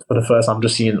for the first time,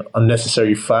 just seeing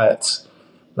unnecessary fights.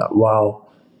 Like wow.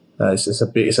 It's a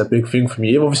big thing for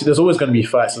me. Obviously, there's always going to be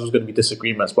fights. There's always going to be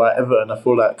disagreements. But at Everton, I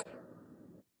feel like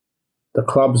the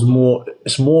club's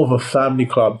it's more of a family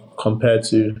club compared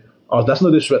to. That's no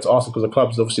disrespect to Arsenal because the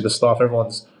club's obviously the staff.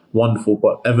 Everyone's wonderful,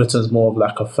 but Everton's more of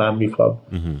like a family club.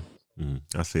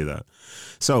 I see that.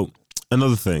 So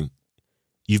another thing,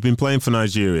 you've been playing for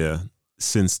Nigeria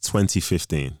since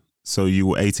 2015. So you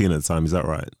were 18 at the time. Is that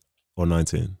right, or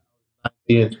 19?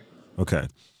 19. Okay.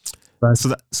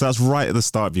 So that's right at the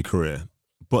start of your career,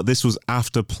 but this was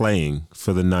after playing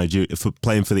for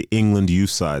the England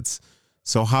youth sides.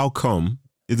 So how come?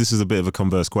 This is a bit of a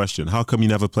converse question. How come you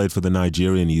never played for the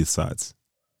Nigerian youth sides?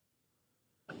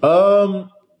 I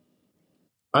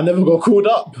never got called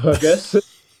up. I guess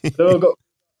never got.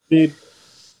 I mean,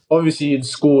 obviously in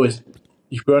school,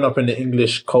 you've grown up in the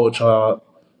English culture.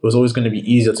 It was always going to be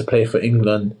easier to play for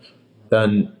England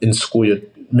than in school. You're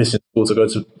missing school to go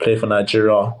to play for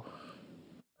Nigeria.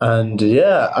 And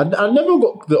yeah, I never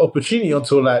got the opportunity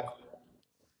until like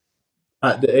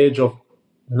at the age of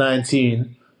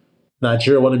 19,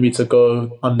 Nigeria wanted me to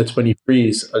go under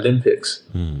 23s Olympics.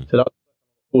 So that was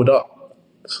pulled up.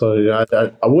 So yeah,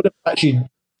 I would have actually,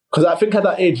 because I think at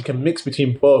that age you can mix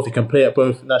between both. You can play at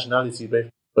both nationalities,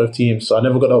 both teams. So I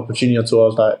never got the opportunity until I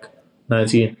was like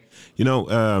 19. You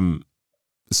know,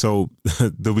 so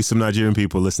there'll be some Nigerian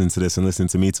people listening to this and listening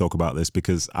to me talk about this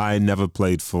because I never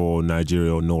played for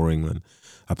Nigeria nor England.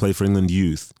 I played for England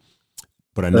youth,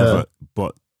 but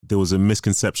but there was a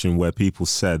misconception where people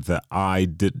said that I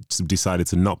decided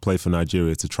to not play for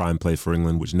Nigeria to try and play for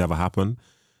England, which never happened.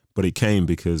 But it came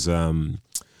because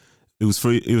it was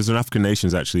an African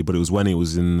Nations actually, but it was when it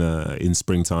was in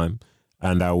springtime,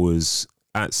 and I was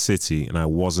at City and I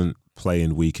wasn't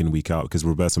playing week in, week out because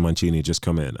Roberto Mancini had just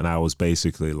come in, and I was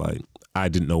basically like, I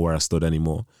didn't know where I stood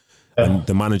anymore. And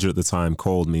the manager at the time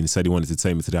called me and said he wanted to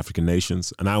take me to the African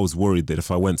Nations, and I was worried that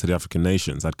if I went to the African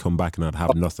Nations, I'd come back and I'd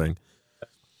have nothing.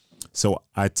 So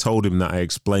I told him that, I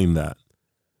explained that.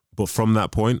 But from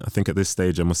that point, I think at this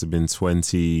stage I must have been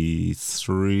 22,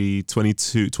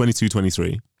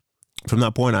 23. From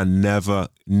that point, I never,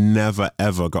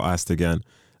 ever got asked again.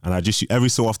 And I just, every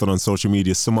so often on social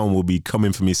media, someone will be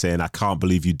coming for me saying, I can't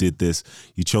believe you did this.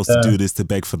 You chose to do this, to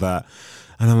beg for that.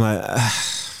 And I'm like,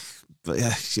 but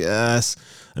yes.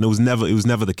 And it was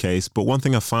never the case. But one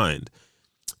thing I find,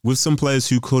 with some players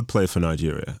who could play for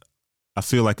Nigeria, I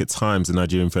feel like at times the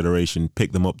Nigerian Federation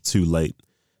picked them up too late.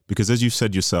 Because as you've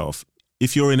said yourself,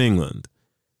 if you're in England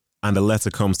and a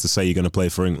letter comes to say you're going to play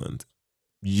for England,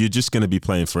 you're just going to be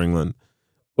playing for England.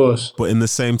 Of course. But in the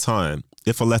same time,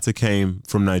 if a letter came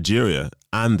from Nigeria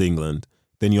and England,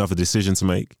 then you have a decision to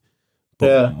make.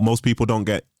 But most people don't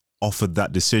get offered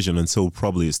that decision until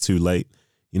probably it's too late.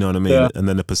 You know what I mean? Yeah. And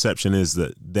then the perception is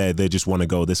that they just want to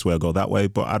go this way or go that way.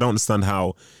 But I don't understand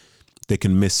how they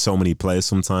can miss so many players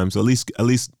sometimes. At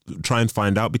least try and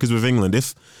find out. Because with England,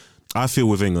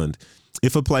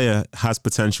 if a player has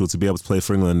potential to be able to play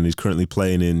for England and he's currently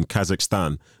playing in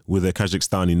Kazakhstan with a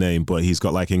Kazakhstani name, but he's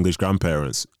got like English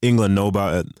grandparents, England know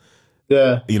about it.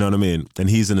 Yeah. You know what I mean? And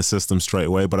he's in the system straight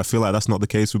away. But I feel like that's not the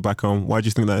case with back home. Why do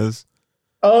you think that is?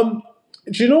 Do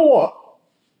you know what?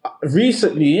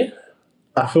 Recently,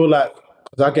 I feel like,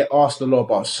 because I get asked a lot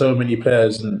about so many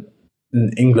players in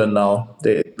England now,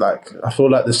 I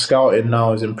feel like the scouting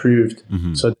now has improved.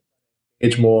 Mm-hmm. So they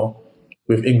engage more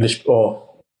with English or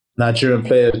Nigerian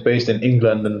players based in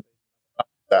England, and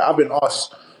I've been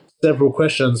asked several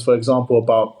questions, for example,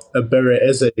 about Ebere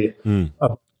Eze,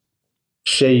 about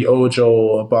Shea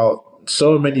Ojo, about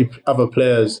so many other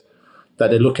players that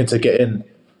they're looking to get in.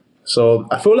 So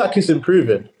I feel like it's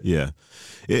improving. Yeah.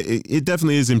 It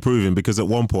definitely is improving, because at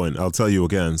one point, I'll tell you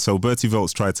again, so Bertie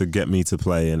Volts tried to get me to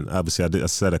play, and obviously I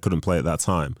said I couldn't play at that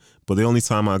time. But the only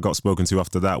time I got spoken to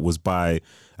after that was by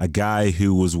a guy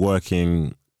who was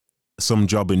working some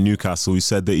job in Newcastle, who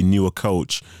said that he knew a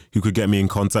coach who could get me in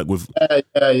contact with.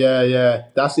 Yeah.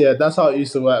 That's how it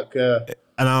used to work. And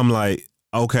I'm like,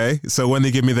 okay. So when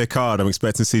they give me their card, I'm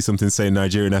expecting to see something saying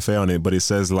Nigerian FA on it, but it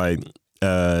says like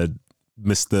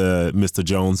Mr.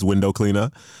 Jones, window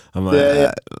cleaner. I'm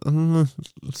like,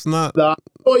 it's not. I know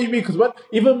what you mean, because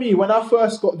when I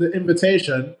first got the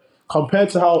invitation, compared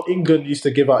to how England used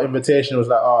to give out invitation, it was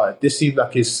like, this seems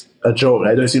like it's a joke.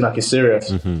 It don't seem like it's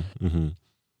serious.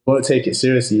 Won't take it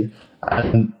seriously.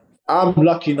 And I'm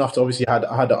lucky enough to obviously I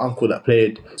had an uncle that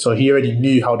played, so he already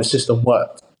knew how the system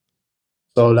worked.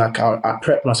 So like I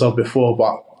prepped myself before,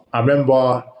 but I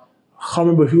can't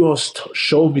remember who else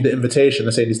showed me the invitation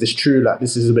and saying, is this true? Like,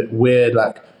 this is a bit weird.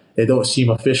 Like, they don't seem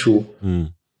official.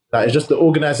 Like, it's just the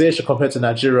organization compared to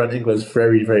Nigeria and England is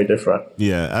very, very different.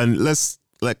 Yeah, and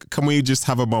can we just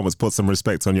have a moment to put some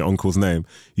respect on your uncle's name?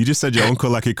 You just said your uncle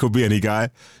like it could be any guy.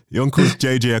 Your uncle's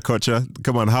JJ Okocha.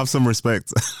 Come on, have some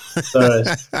respect.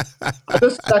 I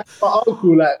just like my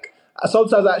uncle, like,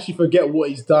 sometimes I actually forget what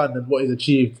he's done and what he's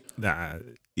achieved. Nah,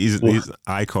 he's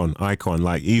icon.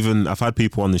 Like, even I've had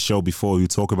people on the show before who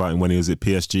talk about him when he was at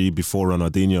PSG before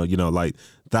Ronaldinho. You know, like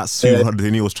that's who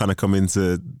Ronaldinho was trying to come in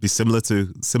to be similar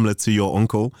to your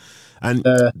uncle. And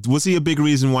was he a big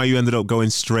reason why you ended up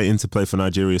going straight into play for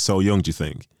Nigeria so young, do you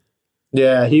think?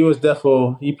 Yeah, he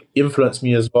influenced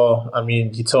me as well. I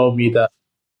mean, he told me that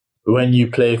when you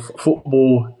play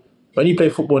football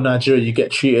in Nigeria, you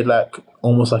get treated like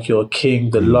almost like you're a king.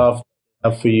 The love they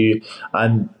have for you,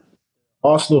 and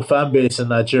Arsenal fan base in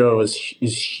Nigeria is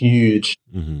huge.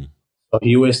 So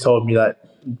he always told me that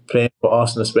playing for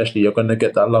Arsenal, especially, you're going to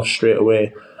get that love straight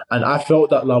away. And I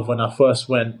felt that love when I first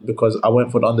went, because I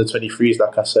went for the under-23s,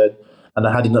 like I said, and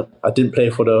I didn't play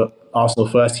for the Arsenal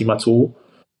first team at all,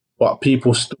 but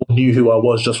people still knew who I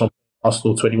was just from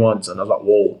Arsenal 21s, and I was like,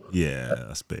 whoa. Yeah,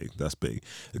 that's big. That's big.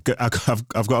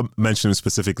 I've got to mention him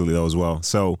specifically though as well.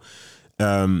 So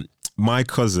my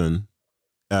cousin,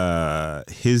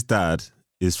 his dad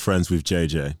is friends with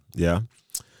JJ, yeah?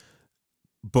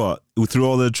 But through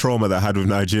all the trauma that I had with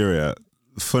Nigeria,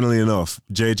 funnily enough,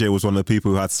 JJ was one of the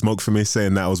people who had smoke for me,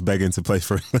 saying that I was begging to play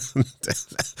for England.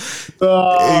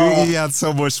 He had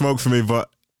so much smoke for me, but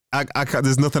I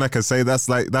there's nothing I can say.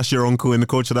 That's your uncle in the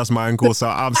culture. That's my uncle. So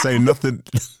I'm saying nothing.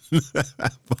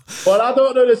 Well, I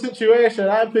don't know the situation.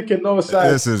 I'm picking no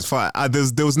side. This is fine.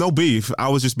 There was no beef. I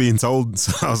was just being told.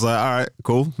 So I was like, all right,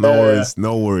 cool.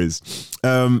 No worries.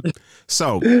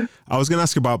 So I was going to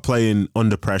ask about playing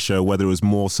under pressure, whether it was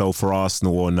more so for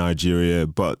Arsenal or Nigeria.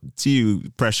 But to you,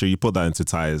 pressure, you put that into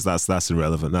tires. That's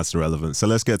irrelevant. That's irrelevant. So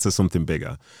let's get to something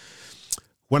bigger.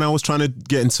 When I was trying to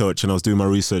get in touch and I was doing my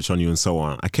research on you and so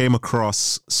on, I came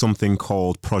across something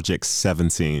called Project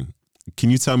 17. Can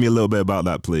you tell me a little bit about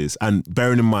that, please? And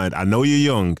bearing in mind, I know you're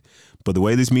young, but the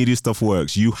way this media stuff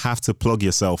works, you have to plug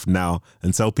yourself now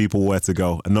and tell people where to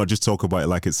go and not just talk about it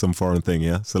like it's some foreign thing,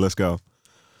 yeah? So let's go.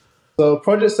 So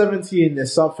Project 17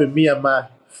 is something me and my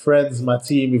friends, my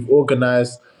team, we've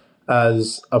organized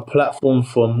as a platform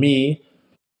for me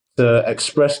to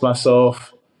express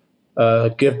myself,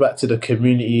 give back to the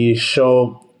community,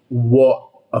 show what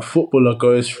a footballer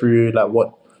goes through, like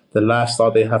what the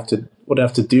lifestyle they have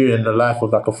to do in the life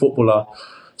of like a footballer.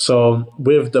 So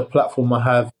with the platform I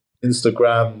have,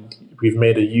 Instagram, we've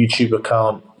made a YouTube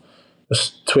account,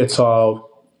 Twitter,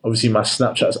 obviously my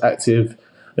Snapchat's active.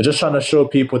 We're just trying to show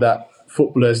people that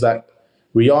footballers, that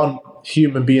we aren't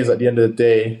human beings at the end of the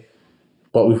day,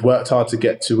 but we've worked hard to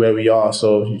get to where we are.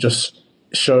 So you're just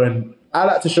showing, I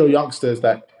like to show youngsters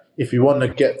that if you want to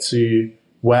get to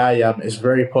where I am, it's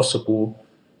very possible,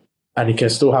 and you can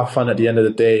still have fun at the end of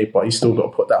the day, but you still got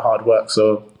to put that hard work.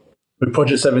 So with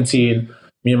Project 17,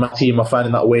 me and my team are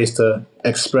finding out ways to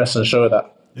express and show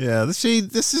that. Yeah,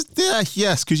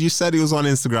 yes, because you said it was on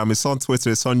Instagram, it's on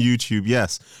Twitter, it's on YouTube.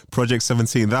 Yes, Project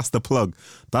 17, that's the plug.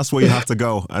 That's where you have to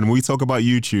go. And when we talk about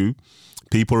YouTube,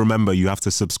 people remember you have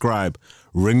to subscribe,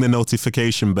 ring the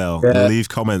notification bell, leave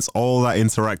comments, all that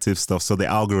interactive stuff, so the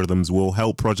algorithms will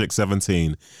help Project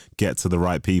 17 get to the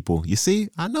right people. You see,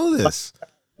 I know this.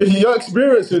 Your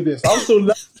experience with this, I'm so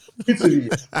lucky to you.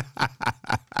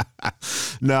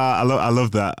 Nah, I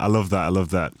love that. I love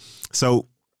that. So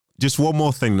just one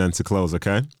more thing then to close,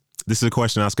 okay? This is a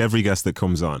question I ask every guest that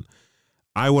comes on.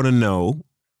 I want to know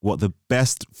what the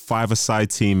best five-a-side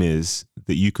team is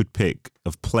that you could pick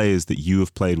of players that you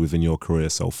have played with in your career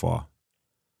so far.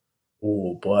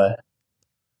 Oh, boy.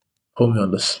 Put me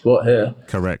on the spot here.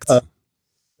 Correct.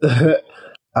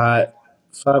 Five-a-side.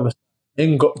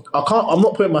 I'm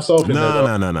not putting myself in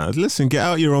there. No. Listen, get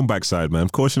out your own backside, man.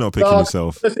 Of course you're not picking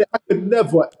yourself. Honestly, I could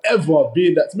never, ever be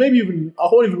in that. Maybe even, I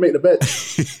won't even make the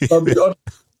bench. I'll be honest.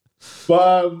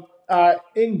 But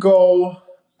in goal,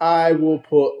 I will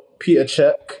put Peter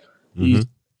Cech. He's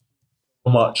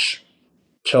so much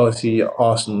Chelsea,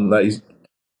 Arsenal.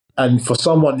 And for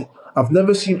someone, I've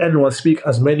never seen anyone speak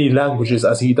as many languages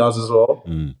as he does as well.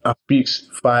 He speaks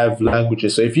 5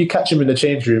 languages. So if you catch him in the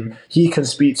change room, he can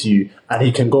speak to you and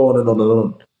he can go on and on and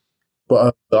on.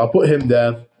 But I'll put him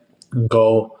there and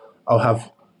go. I'll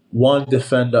have one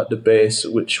defender at the base,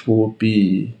 which will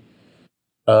be,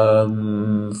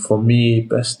 for me,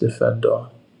 best defender.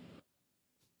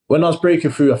 When I was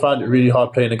breaking through, I found it really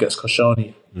hard playing against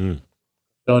Koscielny.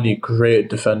 Koscielny, great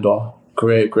defender.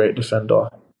 Great defender.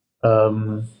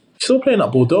 Still playing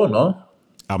at Bordeaux, no?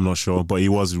 I'm not sure, but he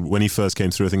was when he first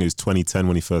came through. I think it was 2010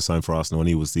 when he first signed for Arsenal, and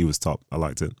he was top. I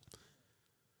liked it.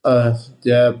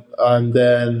 Yeah, and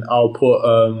then I'll put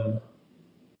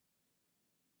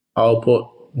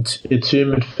in two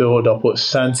midfield. I'll put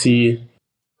Santi,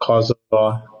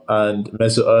 Cazorla, and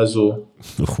Mesut Ozil.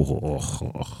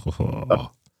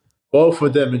 Both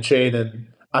of them in training.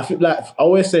 I feel like I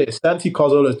always say Santi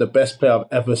Cazorla is the best player I've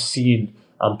ever seen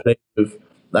and played with.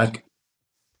 Like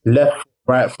left,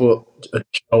 right foot, a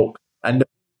choke. And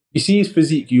you see his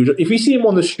physique. If you see him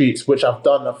on the streets, which I've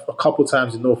done a couple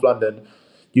times in North London,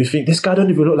 you think this guy don't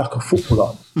even look like a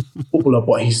footballer.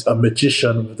 But he's a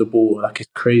magician with the ball. Like, it's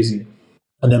crazy.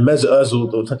 And then Mesut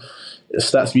Ozil, the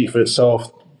stats speak for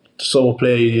itself. The sort of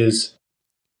player he is.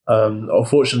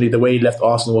 Unfortunately, the way he left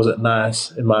Arsenal wasn't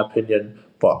nice, in my opinion.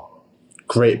 But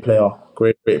great player.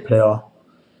 Great player.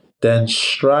 Then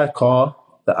striker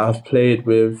that I've played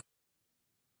with,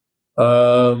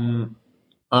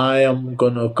 I am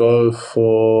going to go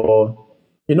for...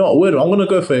 You know what, weird? I'm going to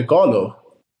go for Ighalo.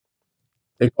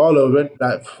 Ighalo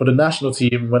went for the national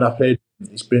team when I played.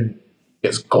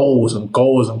 Gets goals and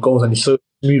goals and goals, and he's so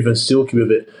smooth and silky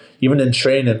with it. Even in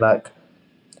training, like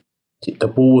the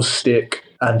balls stick,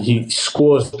 and he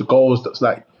scores the goals. That's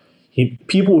like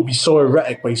people would be so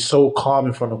erratic, but he's so calm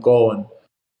in front of goal. And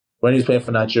when he's playing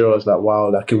for Nigeria, I was like,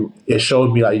 wow, like it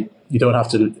showed me like you don't have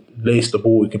to lace the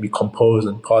ball; you can be composed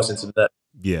and pass into the net.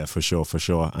 Yeah, for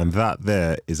sure. And that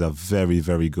there is a very,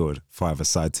 very good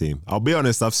five-a-side team. I'll be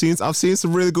honest, I've seen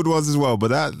some really good ones as well, but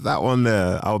that one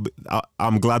there,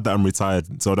 I'm glad that I'm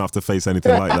retired, so I don't have to face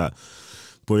anything like that.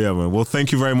 But yeah, man. Well,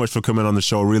 thank you very much for coming on the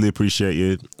show. Really appreciate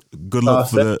you. Good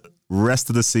luck for the rest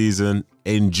of the season.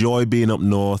 Enjoy being up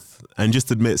north, and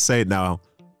just say it now,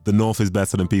 the north is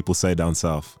better than people say down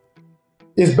south.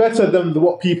 It's better than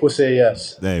what people say,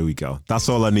 yes. There we go. That's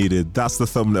all I needed. That's the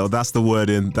thumbnail. That's the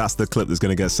wording. That's the clip that's going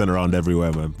to get sent around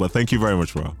everywhere, man. But thank you very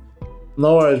much, bro.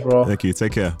 No worries, bro. Thank you.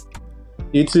 Take care.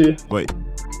 You too. Wait.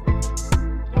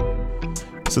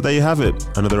 So there you have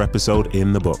it. Another episode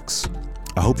in the books.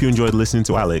 I hope you enjoyed listening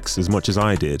to Alex as much as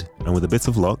I did. And with a bit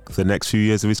of luck, the next few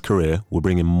years of his career will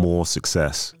bring him more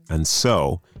success. And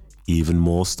so, even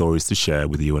more stories to share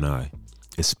with you and I.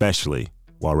 Especially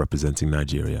while representing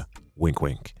Nigeria. Wink,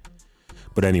 wink.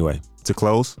 But anyway, to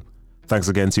close, thanks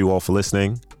again to you all for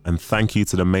listening, and thank you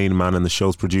to the main man and the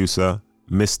show's producer,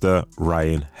 Mr.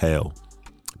 Ryan Hale.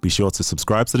 Be sure to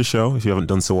subscribe to the show if you haven't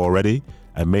done so already,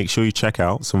 and make sure you check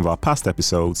out some of our past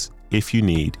episodes if you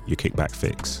need your kickback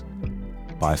fix.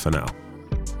 Bye for now.